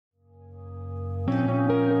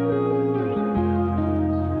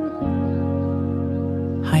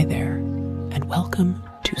Welcome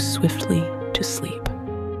to Swiftly to Sleep.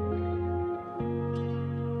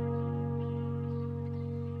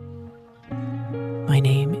 My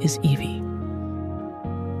name is Evie,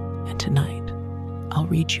 and tonight I'll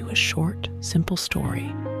read you a short, simple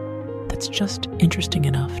story that's just interesting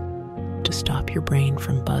enough to stop your brain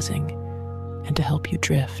from buzzing and to help you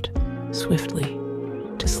drift swiftly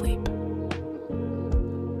to sleep.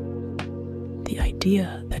 The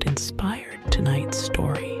idea that inspired tonight's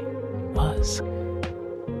story was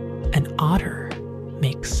an otter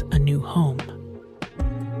makes a new home.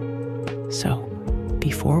 So,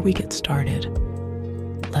 before we get started,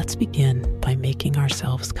 let's begin by making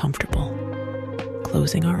ourselves comfortable,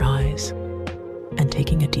 closing our eyes, and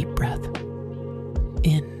taking a deep breath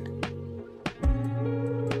in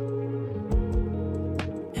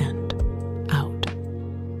and out.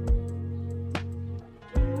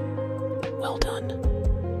 Well done.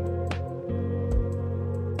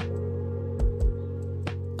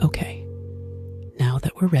 Okay, now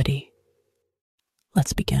that we're ready,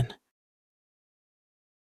 let's begin.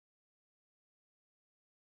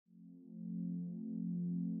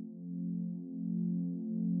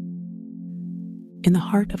 In the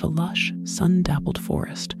heart of a lush, sun-dappled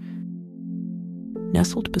forest,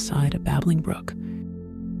 nestled beside a babbling brook,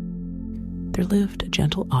 there lived a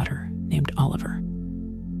gentle otter named Oliver.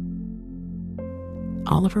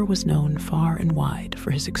 Oliver was known far and wide for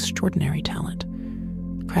his extraordinary talent,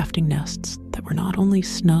 crafting nests that were not only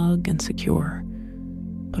snug and secure,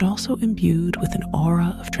 but also imbued with an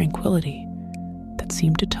aura of tranquility that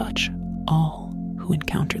seemed to touch all who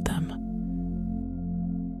encountered them.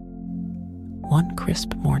 One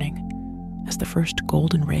crisp morning, as the first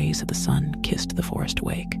golden rays of the sun kissed the forest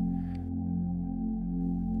awake,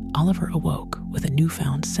 Oliver awoke with a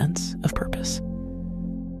newfound sense of purpose.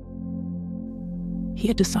 He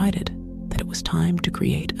had decided that it was time to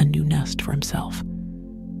create a new nest for himself,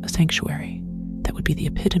 a sanctuary that would be the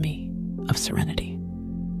epitome of serenity.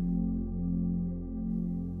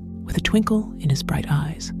 With a twinkle in his bright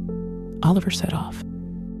eyes, Oliver set off,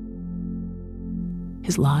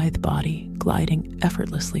 his lithe body gliding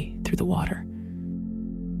effortlessly through the water,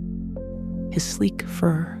 his sleek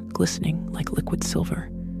fur glistening like liquid silver.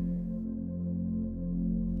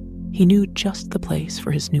 He knew just the place for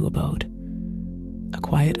his new abode, a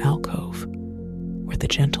quiet alcove where the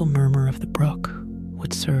gentle murmur of the brook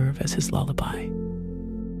would serve as his lullaby.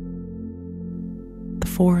 The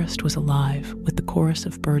forest was alive with the chorus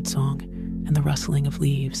of birdsong and the rustling of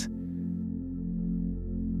leaves.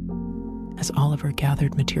 As Oliver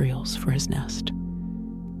gathered materials for his nest,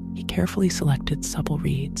 he carefully selected supple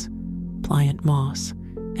reeds, pliant moss,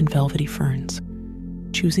 and velvety ferns,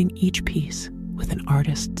 choosing each piece with an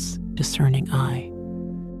artist's discerning eye.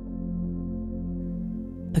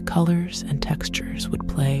 The colors and textures would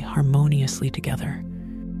play harmoniously together,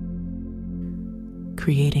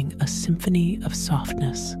 creating a symphony of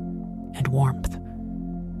softness and warmth.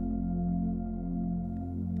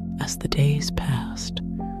 As the days passed,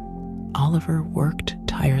 Oliver worked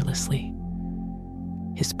tirelessly,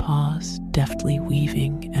 his paws deftly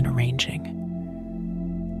weaving and arranging.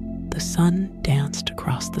 The sun danced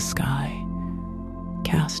across the sky,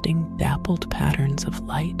 casting dappled patterns of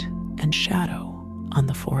light and shadow on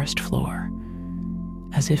the forest floor,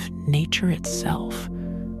 as if nature itself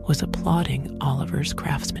was applauding Oliver's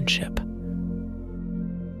craftsmanship.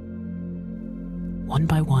 One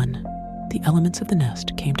by one, the elements of the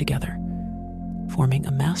nest came together, forming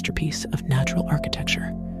a masterpiece of natural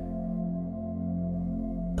architecture.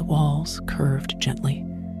 The walls curved gently,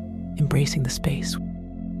 embracing the space.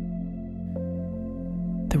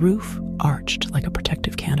 The roof arched like a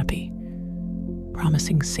protective canopy,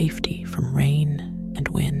 promising safety from rain and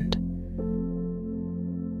wind.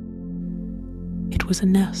 It was a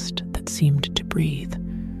nest that seemed to breathe,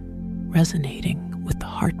 resonating with the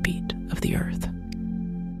heartbeat of the earth.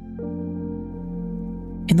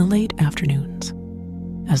 In the late afternoons,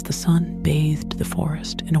 as the sun bathed the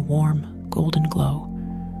forest in a warm, golden glow,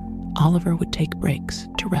 Oliver would take breaks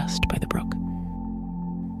to rest by the brook.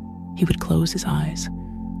 He would close his eyes,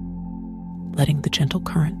 letting the gentle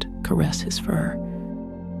current caress his fur,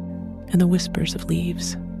 and the whispers of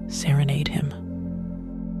leaves serenade him.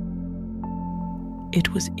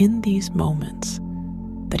 It was in these moments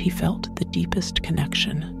that he felt the deepest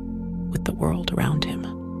connection with the world around him.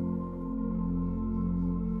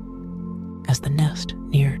 As the nest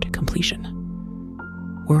neared completion,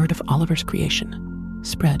 word of Oliver's creation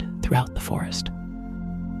spread throughout the forest.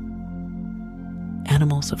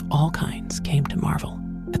 Animals of all kinds came to marvel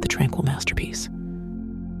at the tranquil masterpiece,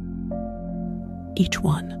 each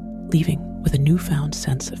one leaving with a newfound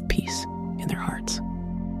sense of peace in their hearts.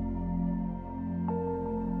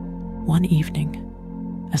 One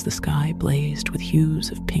evening, as the sky blazed with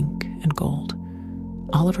hues of pink and gold,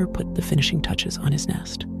 Oliver put the finishing touches on his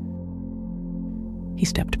nest. He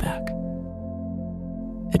stepped back,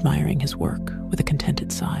 admiring his work with a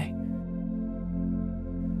contented sigh.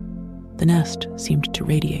 The nest seemed to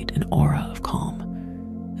radiate an aura of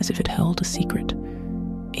calm, as if it held a secret,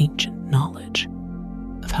 ancient knowledge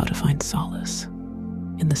of how to find solace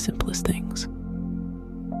in the simplest things.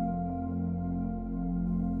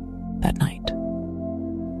 That night,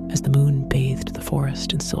 as the moon bathed the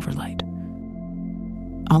forest in silver light,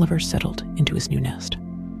 Oliver settled into his new nest.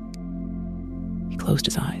 He closed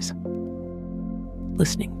his eyes,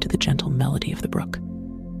 listening to the gentle melody of the brook,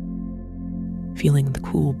 feeling the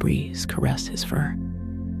cool breeze caress his fur.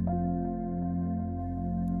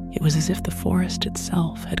 It was as if the forest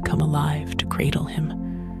itself had come alive to cradle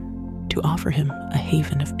him, to offer him a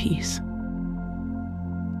haven of peace.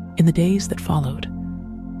 In the days that followed,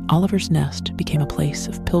 Oliver's nest became a place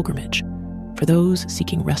of pilgrimage for those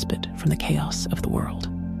seeking respite from the chaos of the world.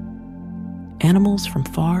 Animals from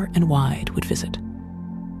far and wide would visit,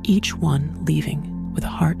 each one leaving with a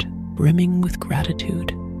heart brimming with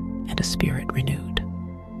gratitude and a spirit renewed.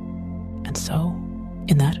 And so,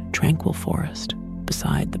 in that tranquil forest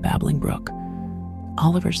beside the babbling brook,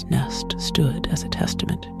 Oliver's nest stood as a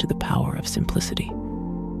testament to the power of simplicity,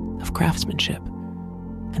 of craftsmanship,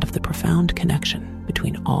 and of the profound connection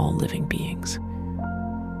between all living beings.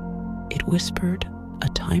 It whispered a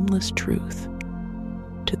timeless truth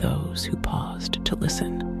to those who paused to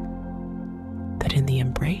listen, that in the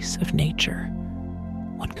embrace of nature,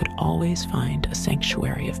 one could always find a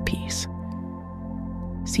sanctuary of peace.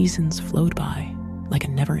 Seasons flowed by like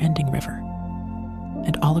a never-ending river,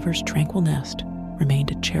 and Oliver's tranquil nest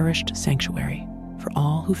remained a cherished sanctuary for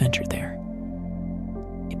all who ventured there.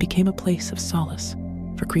 It became a place of solace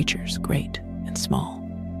for creatures great and small,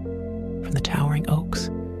 from the towering oaks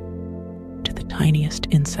to the tiniest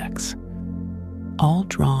insects, all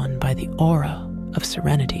drawn by the aura of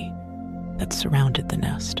serenity that surrounded the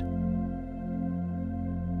nest.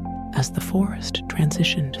 As the forest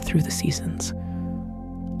transitioned through the seasons,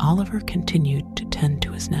 Oliver continued to tend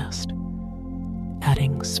to his nest,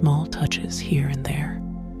 adding small touches here and there.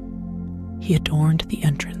 He adorned the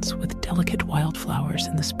entrance with delicate wildflowers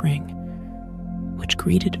in the spring, which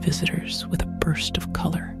greeted visitors with a burst of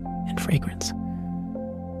color and fragrance.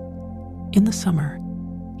 In the summer,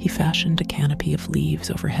 he fashioned a canopy of leaves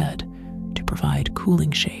overhead to provide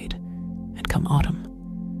cooling shade, and come autumn,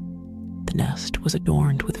 the nest was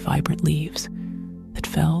adorned with vibrant leaves that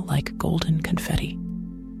fell like golden confetti.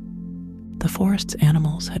 The forest's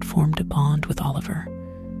animals had formed a bond with Oliver,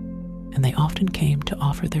 and they often came to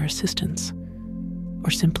offer their assistance or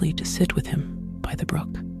simply to sit with him by the brook.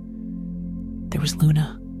 There was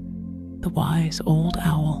Luna, the wise old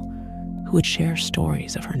owl who would share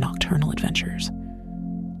stories of her nocturnal adventures,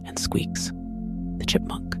 and Squeaks, the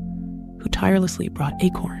chipmunk, who tirelessly brought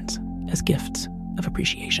acorns as gifts of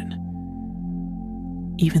appreciation.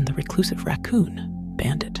 Even the reclusive raccoon,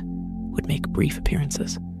 Bandit, would make brief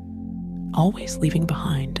appearances, always leaving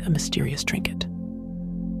behind a mysterious trinket.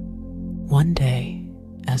 One day,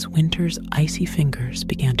 as winter's icy fingers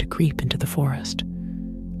began to creep into the forest,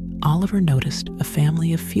 Oliver noticed a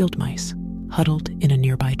family of field mice huddled in a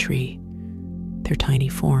nearby tree, their tiny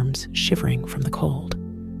forms shivering from the cold.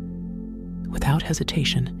 Without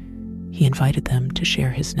hesitation, he invited them to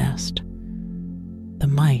share his nest. The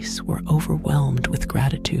mice were overwhelmed with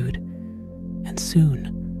gratitude, and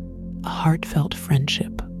soon a heartfelt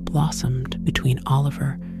friendship blossomed between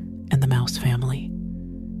Oliver and the mouse family.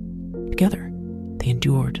 Together, they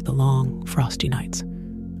endured the long, frosty nights,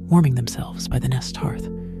 warming themselves by the nest hearth,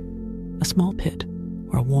 a small pit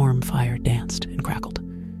where a warm fire danced and crackled.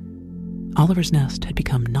 Oliver's nest had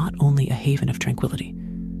become not only a haven of tranquility,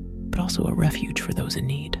 but also a refuge for those in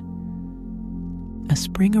need. As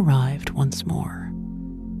spring arrived once more,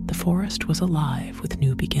 the forest was alive with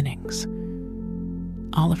new beginnings.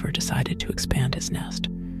 Oliver decided to expand his nest,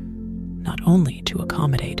 not only to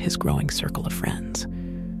accommodate his growing circle of friends,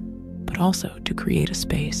 but also to create a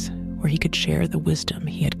space where he could share the wisdom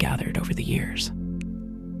he had gathered over the years.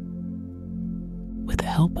 With the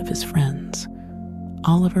help of his friends,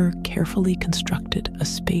 Oliver carefully constructed a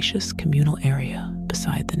spacious communal area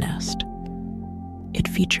beside the nest. It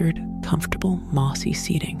featured comfortable mossy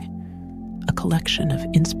seating, a collection of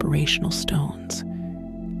inspirational stones,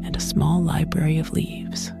 and a small library of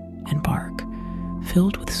leaves and bark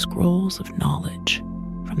filled with scrolls of knowledge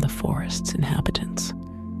from the forest's inhabitants.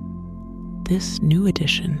 This new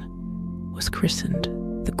addition was christened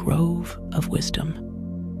the Grove of Wisdom.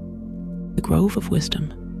 The Grove of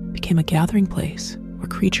Wisdom became a gathering place where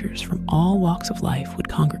creatures from all walks of life would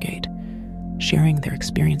congregate, sharing their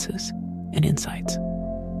experiences and insights.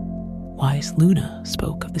 Wise Luna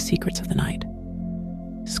spoke of the secrets of the night.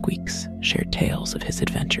 Squeaks shared tales of his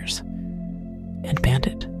adventures. And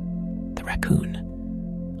Bandit, the raccoon,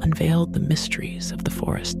 unveiled the mysteries of the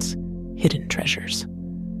forest's hidden treasures.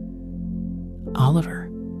 Oliver,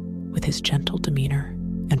 with his gentle demeanor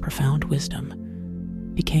and profound wisdom,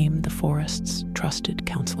 became the forest's trusted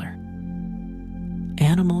counselor.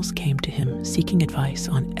 Animals came to him seeking advice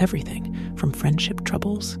on everything from friendship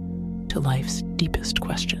troubles to life's deepest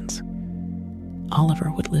questions.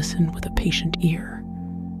 Oliver would listen with a patient ear,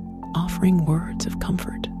 offering words of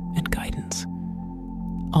comfort and guidance,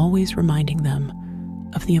 always reminding them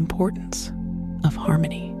of the importance of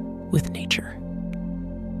harmony with nature.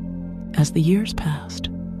 As the years passed,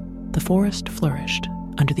 the forest flourished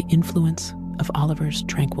under the influence of Oliver's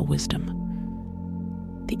tranquil wisdom.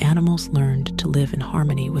 The animals learned to live in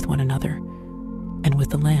harmony with one another and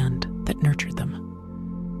with the land that nurtured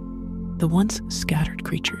them. The once scattered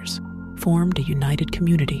creatures formed a united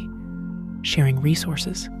community, sharing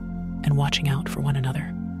resources and watching out for one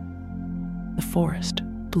another. The forest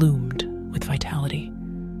bloomed with vitality,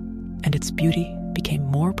 and its beauty became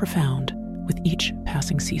more profound with each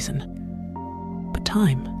passing season. But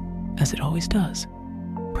time, as it always does,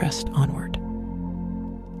 pressed onward.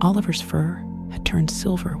 Oliver's fur had turned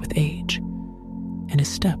silver with age, and his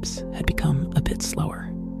steps had become a bit slower.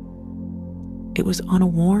 It was on a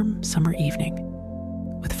warm summer evening,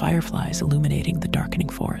 with fireflies illuminating the darkening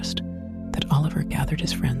forest, that Oliver gathered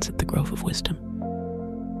his friends at the Grove of Wisdom.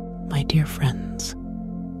 "My dear friends,"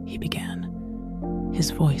 he began,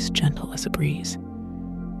 his voice gentle as a breeze,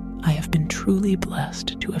 "I have been truly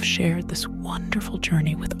blessed to have shared this wonderful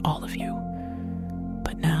journey with all of you.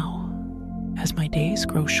 But now, as my days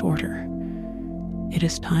grow shorter, it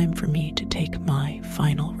is time for me to take my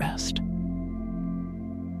final rest."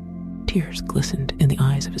 Tears glistened in the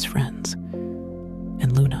eyes of his friends,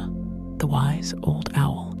 and Luna, the wise old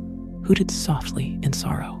owl, hooted softly in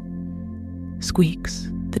sorrow.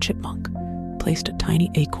 Squeaks, the chipmunk, placed a tiny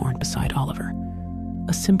acorn beside Oliver,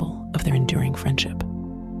 a symbol of their enduring friendship.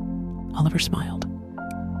 Oliver smiled,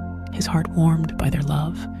 his heart warmed by their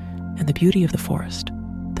love and the beauty of the forest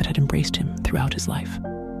that had embraced him throughout his life.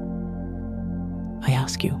 I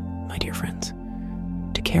ask you, my dear friends,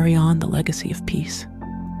 to carry on the legacy of peace,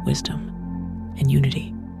 wisdom, and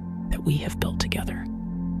unity that we have built together.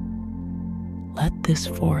 Let this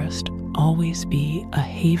forest always be a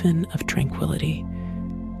haven of tranquility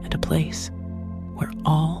and a place where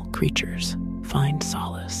all creatures find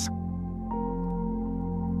solace.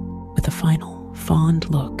 With a final fond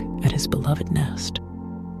look at his beloved nest,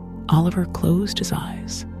 Oliver closed his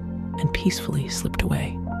eyes and peacefully slipped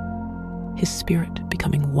away, his spirit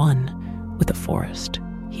becoming one with the forest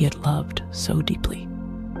he had loved so deeply.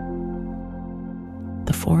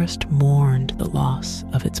 The forest mourned the loss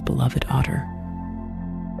of its beloved otter,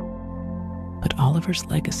 but Oliver's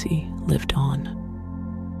legacy lived on.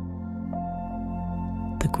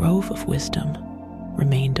 The Grove of Wisdom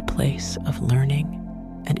remained a place of learning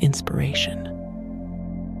and inspiration,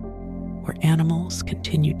 where animals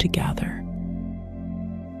continued to gather,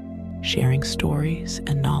 sharing stories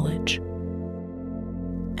and knowledge,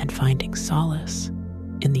 and finding solace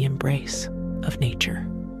in the embrace of nature.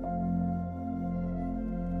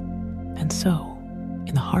 And so,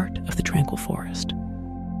 in the heart of the tranquil forest,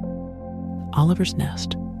 Oliver's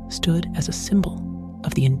nest stood as a symbol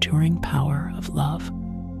of the enduring power of love,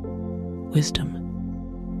 wisdom,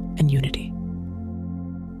 and unity.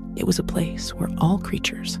 It was a place where all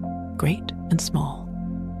creatures, great and small,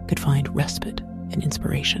 could find respite and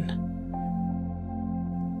inspiration,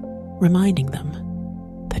 reminding them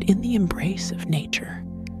that in the embrace of nature,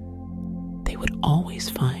 they would always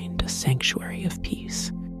find a sanctuary of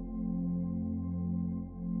peace.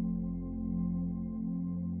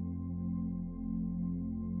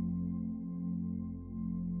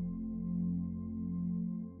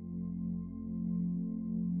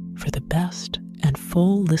 For the best and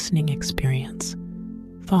full listening experience,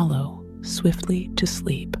 follow Swiftly to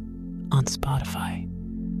Sleep on Spotify.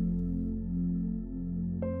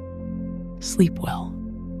 Sleep well.